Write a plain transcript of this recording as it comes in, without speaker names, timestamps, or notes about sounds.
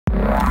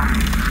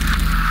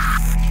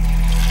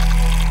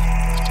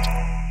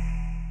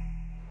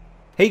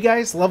Hey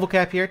guys,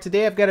 LevelCap here.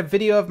 Today I've got a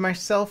video of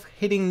myself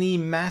hitting the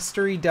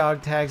Mastery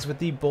dog tags with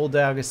the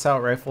Bulldog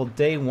Assault Rifle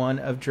Day 1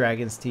 of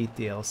Dragon's Teeth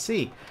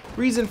DLC.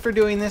 Reason for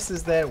doing this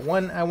is that,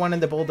 one, I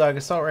wanted the Bulldog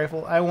Assault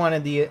Rifle, I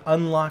wanted the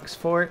unlocks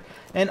for it,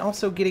 and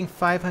also getting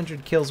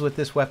 500 kills with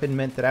this weapon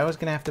meant that I was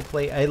going to have to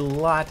play a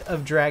lot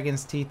of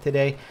Dragon's Teeth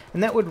today,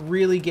 and that would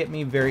really get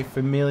me very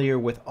familiar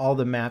with all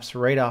the maps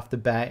right off the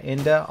bat,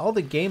 and all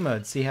the game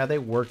modes, see how they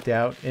worked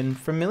out, and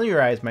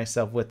familiarize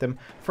myself with them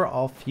for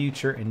all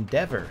future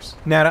endeavors.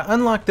 Now, to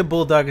unlock the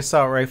Bulldog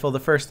Assault Rifle, the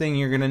first thing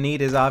you're going to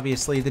need is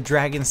obviously the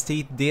Dragon's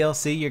Teeth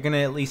DLC. You're going to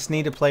at least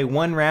need to play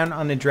one round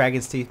on the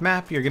Dragon's Teeth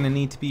map. You're going to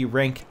need to be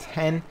rank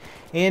 10,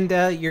 and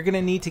you're going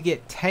to need to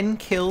get 10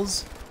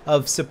 kills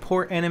of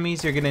support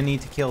enemies. You're going to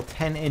need to kill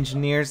 10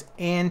 engineers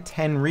and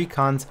 10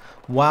 recons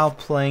while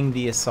playing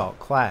the assault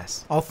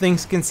class. All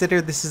things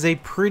considered, this is a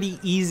pretty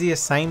easy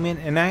assignment,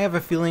 and I have a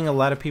feeling a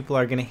lot of people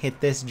are going to hit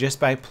this just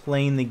by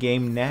playing the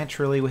game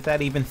naturally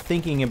without even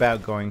thinking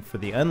about going for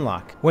the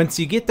unlock. Once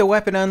you get the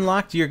weapon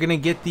unlocked, you're going to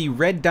get the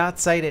red dot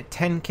sight at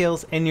 10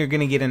 kills, and you're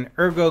going to get an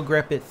ergo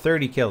grip at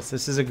 30 kills.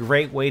 This is a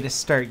great way to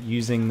start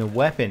using the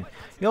weapon.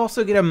 You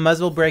also get a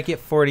muzzle brake at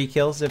 40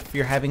 kills. If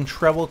you're having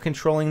trouble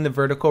controlling the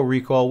vertical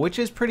recoil, which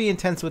is pretty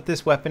intense with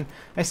this weapon,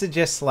 I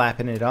suggest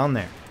slapping it on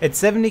there. At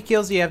 70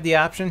 kills, you have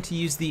the option to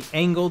use the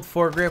angled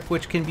foregrip,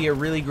 which can be a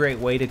really great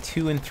way to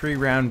 2 and 3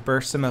 round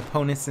burst some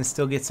opponents and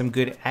still get some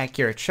good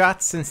accurate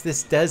shots. Since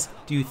this does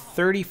do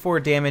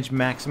 34 damage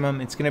maximum,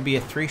 it's going to be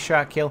a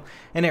 3-shot kill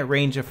and at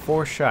range a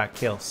 4-shot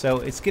kill. So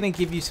it's going to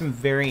give you some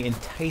very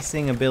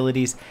enticing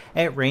abilities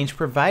at range,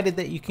 provided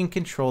that you can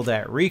control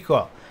that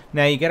recoil.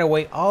 Now you gotta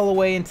wait all the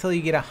way until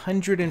you get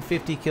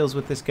 150 kills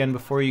with this gun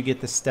before you get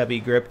the stubby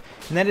grip,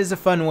 and that is a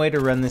fun way to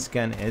run this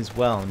gun as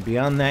well. And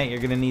beyond that, you're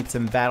gonna need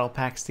some battle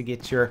packs to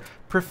get your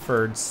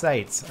preferred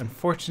sights.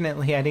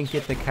 Unfortunately, I didn't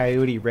get the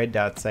Coyote red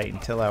dot sight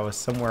until I was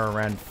somewhere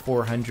around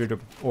 400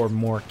 or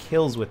more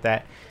kills with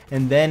that,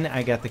 and then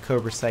I got the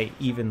Cobra sight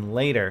even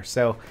later.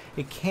 So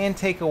it can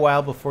take a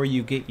while before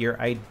you get your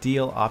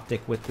ideal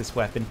optic with this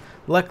weapon.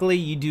 Luckily,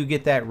 you do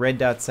get that red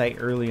dot sight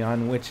early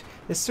on, which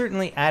is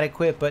certainly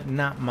adequate, but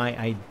not my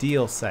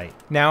ideal sight.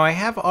 Now, I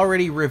have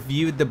already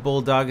reviewed the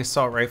Bulldog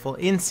Assault Rifle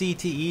in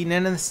CTE.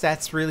 None of the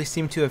stats really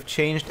seem to have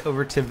changed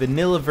over to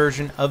vanilla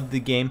version of the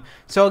game,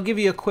 so I'll give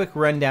you a quick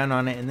rundown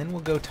on it, and then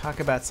we'll go talk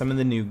about some of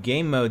the new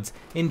game modes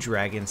in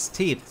Dragon's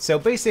Teeth. So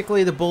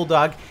basically, the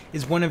Bulldog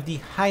is one of the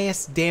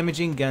highest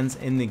damaging guns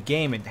in the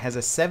game. It has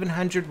a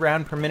 700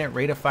 round per minute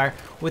rate of fire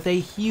with a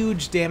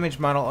huge damage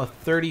model of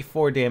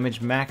 34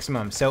 damage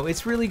maximum. So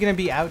it's really going to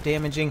be out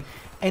damaging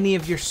any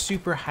of your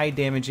super high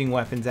damaging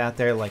weapons out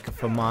there like a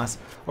FAMAS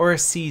or a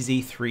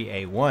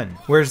CZ3A1.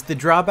 Where's the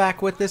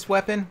drawback with this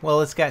weapon?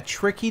 Well, it's got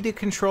tricky to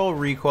control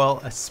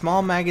recoil, a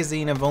small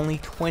magazine of only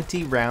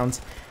 20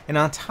 rounds, and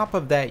on top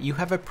of that, you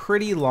have a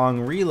pretty long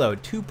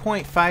reload,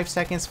 2.5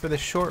 seconds for the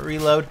short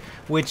reload,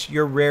 which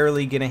you're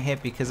rarely going to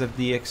hit because of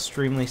the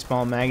extremely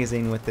small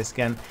magazine with this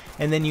gun,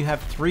 and then you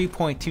have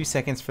 3.2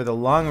 seconds for the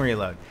long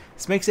reload.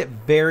 This makes it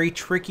very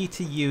tricky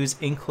to use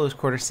in close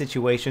quarter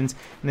situations,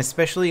 and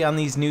especially on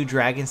these new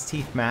Dragon's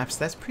Teeth maps,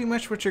 that's pretty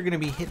much what you're going to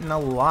be hitting a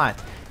lot.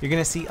 You're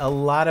going to see a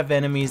lot of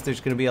enemies.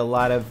 There's going to be a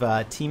lot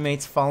of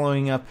teammates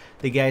following up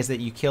the guys that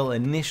you kill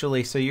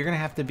initially, so you're going to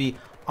have to be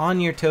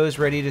on your toes,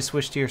 ready to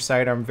switch to your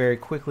sidearm very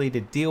quickly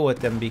to deal with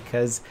them,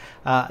 because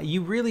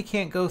you really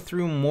can't go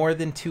through more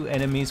than 2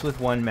 enemies with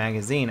 1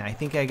 magazine. I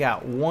think I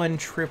got 1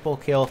 triple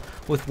kill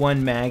with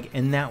 1 mag,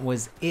 and that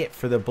was it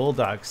for the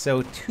Bulldog.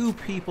 So 2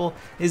 people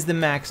is the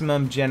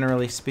maximum,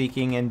 generally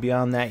speaking, and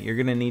beyond that, you're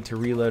going to need to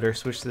reload or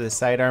switch to the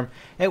sidearm,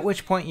 at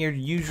which point you're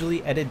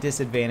usually at a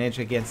disadvantage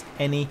against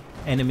any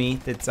enemy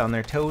that's on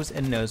their toes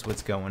and knows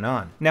what's going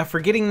on. Now, for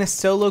getting this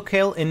solo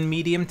kill in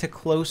medium to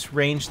close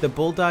range, the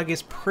Bulldog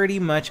is pretty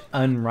much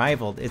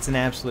unrivaled. It's an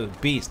absolute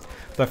beast.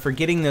 But for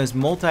getting those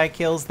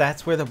multi-kills,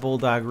 that's where the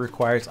Bulldog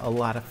requires a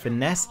lot of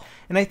finesse,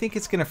 and I think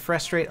it's going to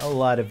frustrate a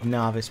lot of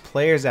novice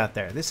players out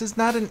there. This is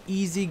not an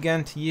easy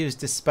gun to use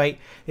despite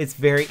its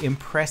very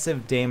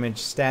impressive damage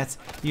stats.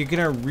 You're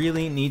going to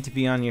really need to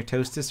be on your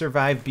toes to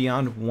survive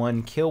beyond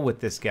 1 kill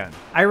with this gun.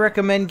 I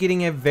recommend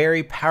getting a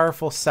very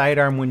powerful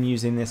sidearm when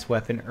using this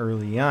weapon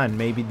early on.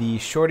 Maybe the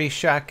Shorty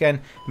shotgun,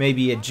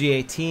 maybe a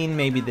G18,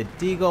 maybe the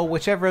Deagle,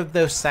 whichever of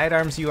those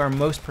sidearms you are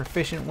most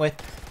proficient with.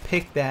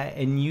 Pick that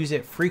and use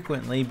it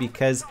frequently,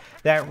 because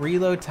that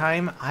reload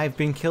time, I've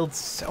been killed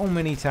so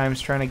many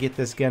times trying to get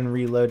this gun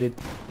reloaded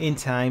in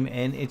time,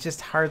 and it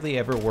just hardly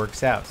ever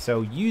works out.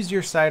 So use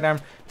your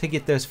sidearm to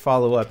get those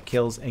follow-up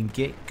kills and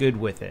get good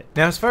with it.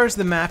 Now, as far as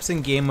the maps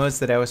and game modes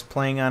that I was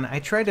playing on, I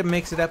tried to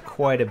mix it up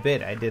quite a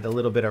bit. I did a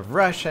little bit of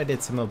Rush, I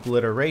did some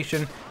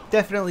Obliteration,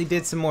 definitely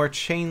did some more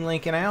Chain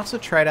Link, and I also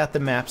tried out the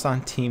maps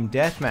on Team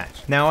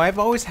Deathmatch. Now, I've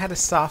always had a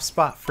soft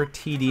spot for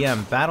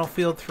TDM.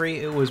 Battlefield 3,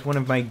 it was one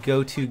of my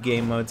go-to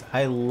game modes.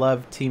 I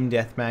love Team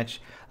Deathmatch.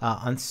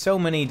 on so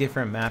many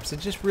different maps. It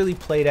just really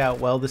played out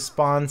well. The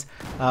spawns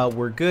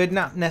were good,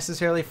 not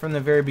necessarily from the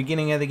very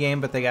beginning of the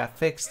game, but they got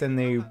fixed and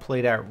they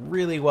played out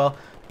really well.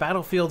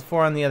 Battlefield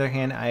 4, on the other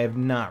hand, I have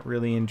not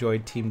really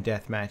enjoyed Team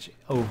Deathmatch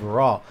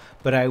overall,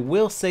 but I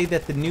will say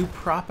that the new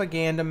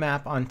propaganda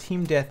map on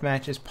Team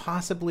Deathmatch is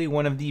possibly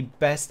one of the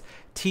best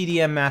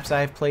TDM maps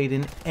I've played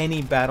in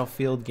any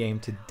Battlefield game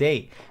to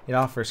date. It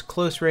offers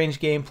close range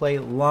gameplay,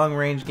 long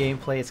range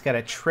gameplay. It's got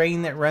a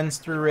train that runs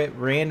through it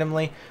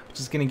randomly, which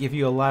is going to give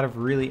you a lot of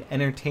really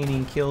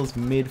entertaining kills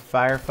mid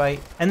firefight.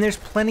 And there's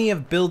plenty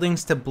of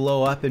buildings to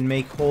blow up and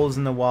make holes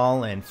in the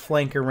wall and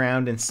flank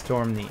around and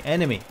storm the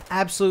enemy.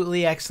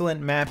 Absolutely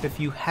excellent map. If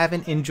you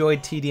haven't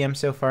enjoyed TDM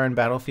so far in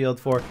Battlefield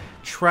 4,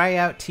 try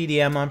out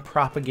TDM on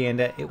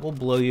Propaganda. It will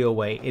blow you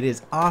away. It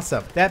is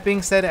awesome. That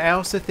being said, I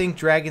also think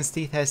Dragon's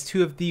Teeth has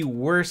two of the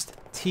worst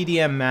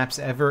TDM maps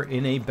ever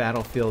in a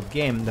Battlefield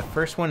game. The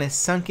first one is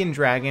Sunken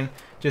Dragon.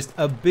 Just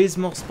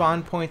abysmal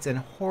spawn points and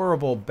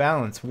horrible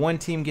balance. One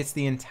team gets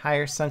the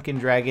entire Sunken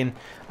Dragon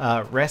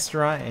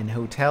restaurant and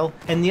hotel,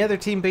 and the other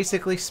team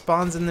basically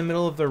spawns in the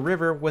middle of the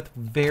river with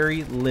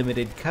very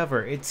limited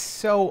cover. It's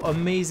so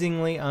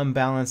amazingly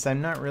unbalanced.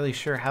 I'm not really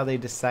sure how they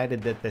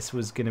decided that this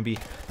was going to be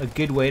a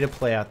good way to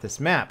play out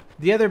this map.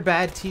 The other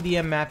bad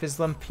TDM map is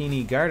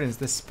Lumpini Gardens.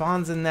 The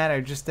spawns in that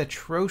are just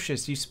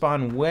atrocious. You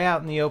spawn way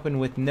out in the open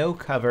with no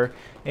cover,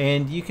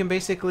 and you can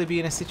basically be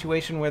in a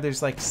situation where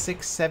there's like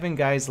 6-7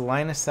 guys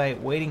line of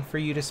sight waiting for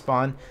you to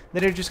spawn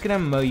that are just gonna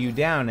mow you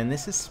down, and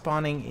this is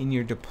spawning in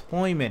your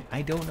deployment.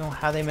 I don't know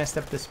how they messed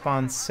up the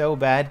spawn so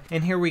bad.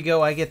 And here we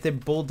go, I get the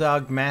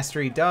Bulldog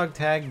Mastery dog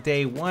tag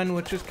day 1,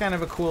 which was kind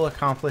of a cool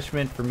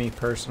accomplishment for me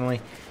personally.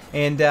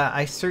 And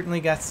I certainly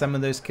got some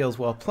of those kills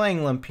while playing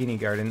Lumpini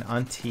Garden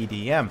on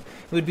TDM.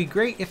 It would be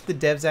great if the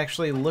devs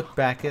actually looked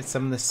back at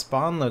some of the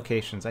spawn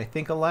locations. I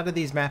think a lot of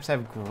these maps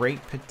have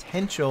great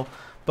potential,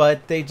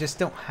 but they just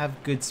don't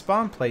have good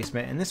spawn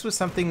placement, and this was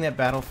something that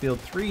Battlefield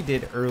 3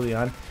 did early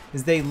on,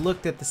 is they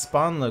looked at the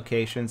spawn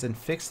locations and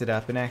fixed it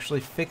up and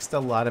actually fixed a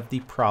lot of the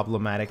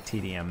problematic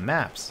TDM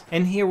maps.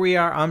 And here we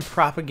are on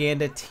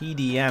Propaganda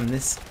TDM.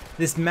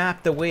 This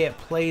map, the way it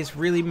plays,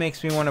 really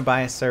makes me want to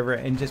buy a server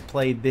and just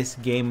play this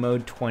game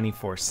mode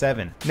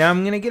 24/7. Now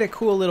I'm going to get a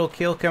cool little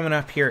kill coming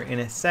up here in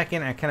a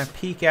second. I kind of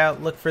peek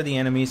out, look for the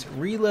enemies,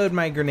 reload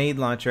my grenade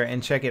launcher,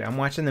 and check it. I'm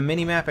watching the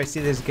mini-map, I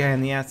see this guy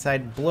on the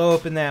outside, blow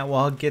open that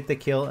wall, get the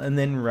kill, and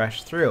then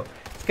rush through.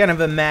 It's kind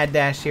of a mad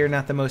dash here,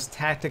 not the most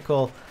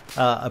tactical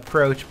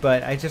approach,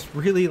 but I just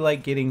really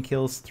like getting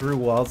kills through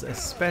walls,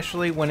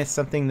 especially when it's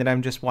something that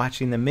I'm just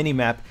watching the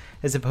mini-map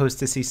as opposed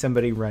to see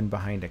somebody run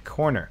behind a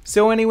corner.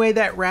 So anyway,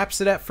 that wraps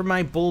it up for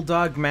my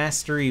Bulldog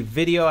Mastery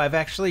video. I've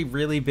actually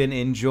really been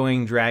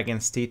enjoying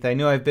Dragon's Teeth. I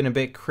know I've been a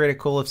bit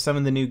critical of some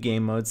of the new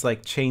game modes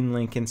like Chain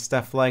Link and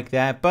stuff like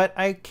that, but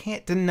I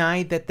can't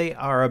deny that they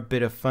are a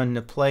bit of fun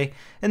to play,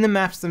 and the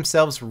maps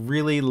themselves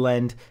really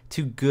lend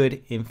to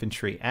good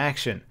infantry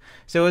action.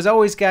 So as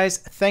always guys,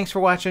 thanks for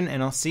watching,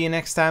 and I'll see you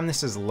next time.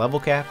 This is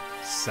LevelCap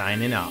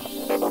signing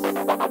off.